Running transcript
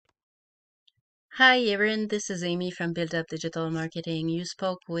Hi, Erin. This is Amy from Build Up Digital Marketing. You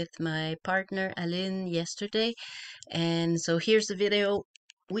spoke with my partner Aline yesterday, and so here's the video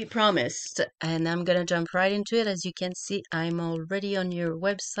we promised, and I'm gonna jump right into it. As you can see, I'm already on your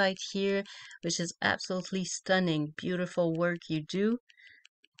website here, which is absolutely stunning, beautiful work you do.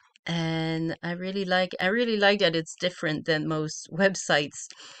 And I really like that it's different than most websites.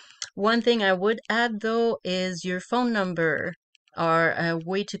 One thing I would add though is your phone number or a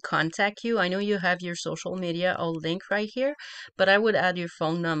way to contact you. I know you have your social media all linked right here, but I would add your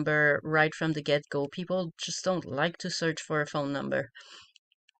phone number right from the get-go. People just don't like to search for a phone number.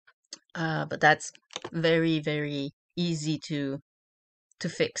 But that's very, very easy to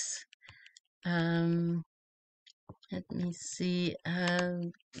fix. Um, Let me see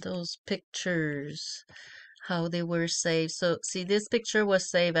those pictures, how they were saved. So see, this picture was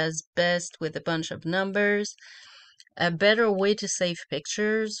saved as best with a bunch of numbers. A better way to save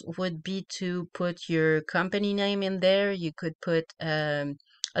pictures would be to put your company name in there. You could put a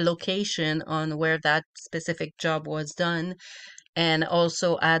location on where that specific job was done and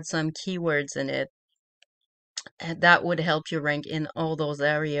also add some keywords in it. And that would help you rank in all those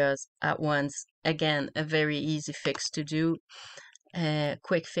areas at once. Again, a very easy fix to do, a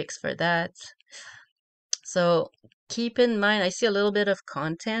quick fix for that. So keep in mind, I see a little bit of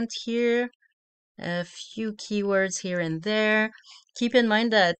content here, a few keywords here and there. Keep in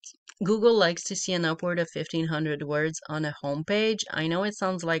mind that Google likes to see an upward of 1,500 words on a homepage. I know it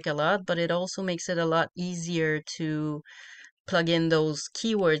sounds like a lot, but it also makes it a lot easier to plug in those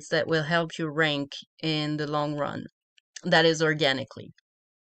keywords that will help you rank in the long run. That is organically.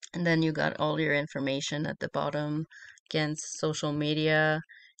 And then you got all your information at the bottom. Against social media,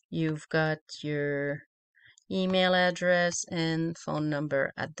 you've got your email address and phone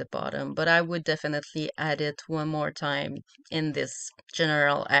number at the bottom, but I would definitely add it one more time in this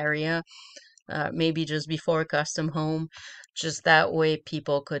general area, maybe just before custom home, just that way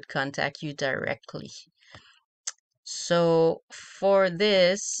people could contact you directly. So for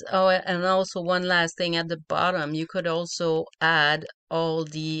this, oh, and also one last thing at the bottom, you could also add all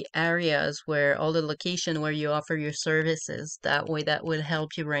the areas where all the location where you offer your services. That way that will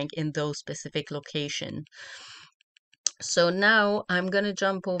help you rank in those specific location. So now I'm going to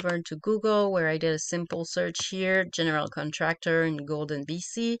jump over into Google where I did a simple search here, general contractor in Golden,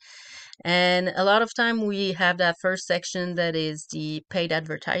 BC. And a lot of time we have that first section that is the paid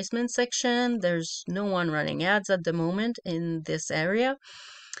advertisement section. There's no one running ads at the moment in this area.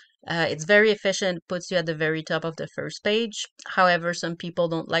 It's very efficient, puts you at the very top of the first page. However, some people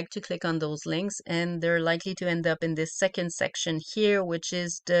don't like to click on those links and they're likely to end up in this second section here, which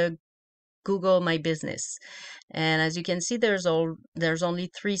is the Google My Business. And as you can see, there's only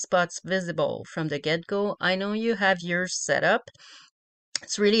 3 spots visible from the get-go. I know you have yours set up.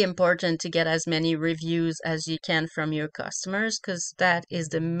 It's really important to get as many reviews as you can from your customers because that is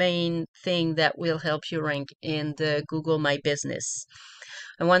the main thing that will help you rank in the Google My Business.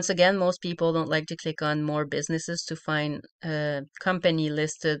 And once again, most people don't like to click on more businesses to find a company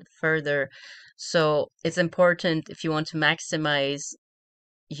listed further. So it's important if you want to maximize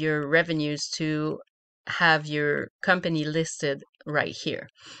your revenues to have your company listed right here.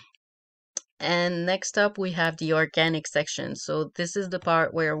 And next up, we have the organic section. So this is the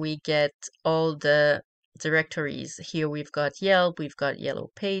part where we get all the directories. Here we've got Yelp, we've got Yellow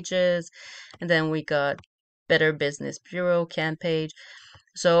Pages, and then we got Better Business Bureau, Campage.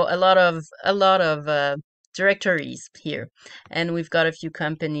 So a lot of directories here, and we've got a few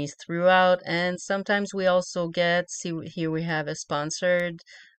companies throughout. And sometimes we also get, see here we have a sponsored,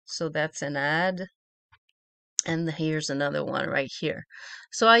 so that's an ad. And here's another one right here.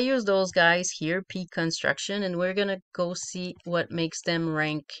 So I use those guys here, Peak Construction, and we're gonna go see what makes them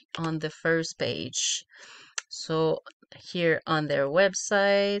rank on the first page. So here on their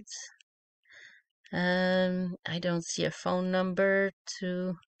website, I don't see a phone number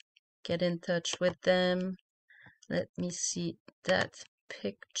to get in touch with them. Let me see that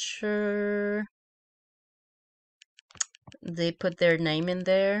picture. They put their name in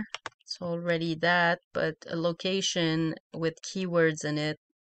there. It's already that, but a location with keywords in it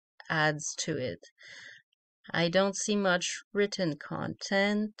adds to it. I don't see much written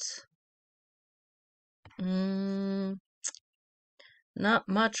content. Not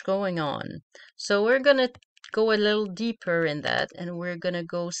much going on. So we're gonna go a little deeper in that and we're gonna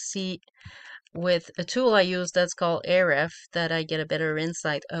go see with a tool I use that's called Ahref that I get a better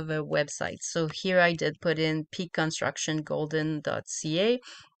insight of a website. So here I did put in peakconstructiongolden.ca,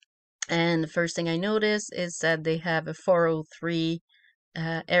 and the first thing I notice is that they have a 403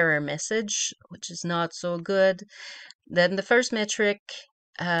 error message, which is not so good. Then the first metric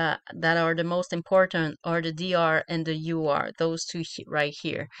that are the most important are the DR and the UR, those two right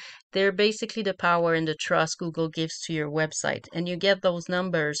here. They're basically the power and the trust Google gives to your website, and you get those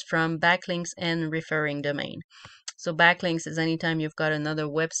numbers from backlinks and referring domain. So backlinks is anytime you've got another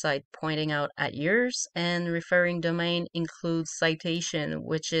website pointing out at yours, and referring domain includes citation,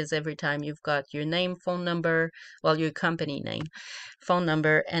 which is every time you've got your name, phone number, well, your company name, phone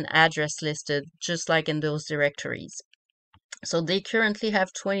number, and address listed, just like in those directories. So they currently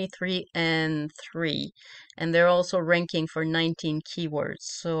have 23 and 3, and they're also ranking for 19 keywords.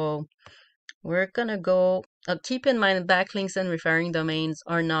 So we're gonna go, keep in mind backlinks and referring domains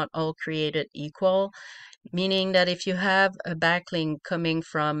are not all created equal, meaning that if you have a backlink coming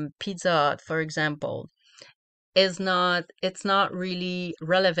from Pizza Hut, for example, it's not really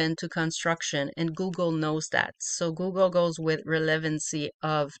relevant to construction, and Google knows that. So Google goes with relevancy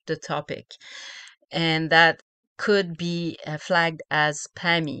of the topic, and that could be flagged as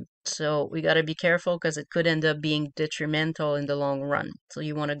spammy. So we got to be careful because it could end up being detrimental in the long run. So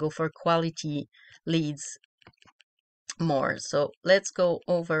you want to go for quality leads more. So let's go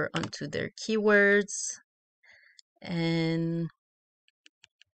over onto their keywords. And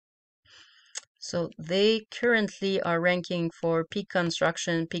so they currently are ranking for peak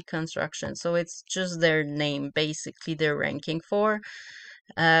construction. So it's just their name, basically, they're ranking for.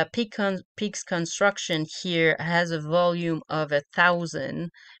 Peaks construction here has a volume of 1,000,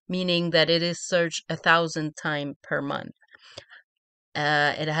 meaning that it is searched 1,000 times per month.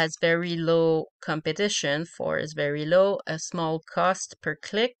 It has very low competition. 4 is very low. A small cost per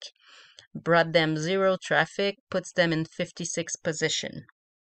click. Brought them 0 traffic. Puts them in 56th position.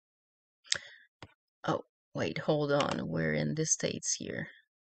 Oh, wait, hold on. We're in the States here.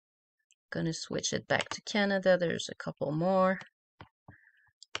 Gonna switch it back to Canada. There's a couple more.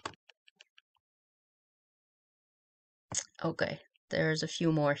 Okay, there's a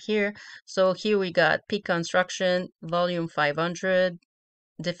few more here. So here we got peak construction, volume 500,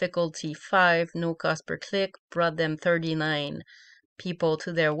 difficulty 5, no cost per click, brought them 39 people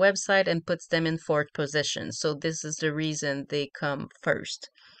to their website and puts them in 4th position. So this is the reason they come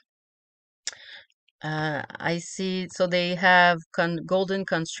first. I see, so they have golden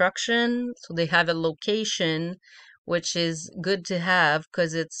construction, so they have a location, which is good to have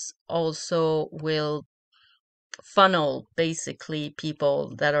because it's also will funnel basically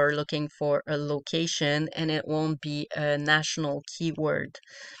people that are looking for a location, and it won't be a national keyword.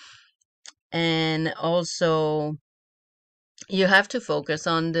 And also you have to focus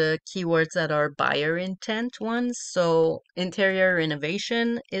on the keywords that are buyer intent ones. So interior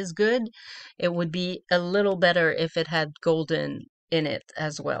renovation is good. It would be a little better if it had golden in it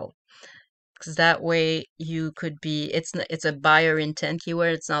as well, because that way you could be, it's a buyer intent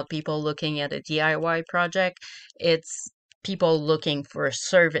keyword. It's not people looking at a DIY project. It's people looking for a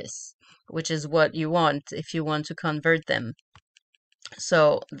service, which is what you want if you want to convert them.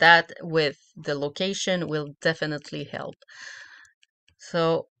 So that with the location will definitely help.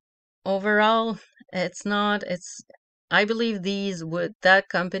 So overall, I believe that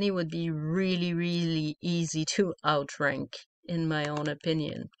company would be really, really easy to outrank, in my own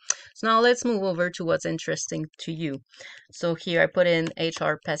opinion. So now let's move over to what's interesting to you. So here I put in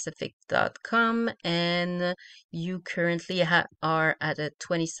hrpacific.com, and you currently are at a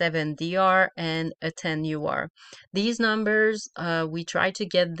 27 DR and a 10 UR. These numbers, we try to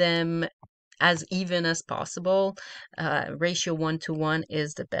get them as even as possible. Ratio 1 to 1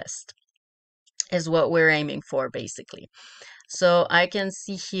 is the best, is what we're aiming for basically. So I can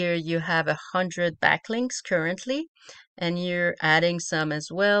see here you have 100 backlinks currently, and you're adding some as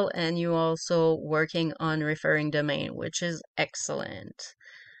well, and you also working on referring domain, which is excellent.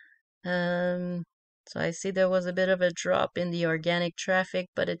 So I see there was a bit of a drop in the organic traffic,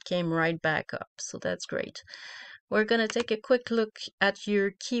 but it came right back up, so that's great. We're gonna take a quick look at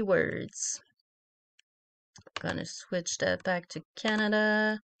your keywords. Gonna switch that back to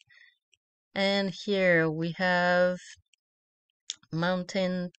Canada. And here we have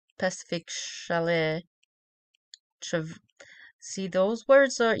Mountain Pacific Chalet. See, those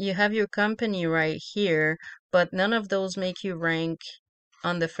words are, you have your company right here, but none of those make you rank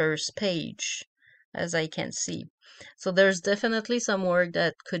on the first page, as I can see. So there's definitely some work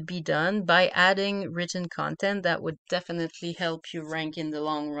that could be done by adding written content that would definitely help you rank in the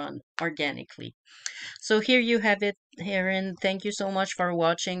long run organically. So here you have it, Heron. Thank you so much for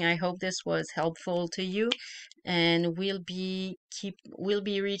watching. I hope this was helpful to you, and we'll be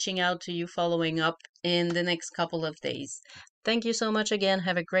reaching out to you, following up in the next couple of days. Thank you so much again.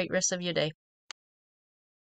 Have a great rest of your day.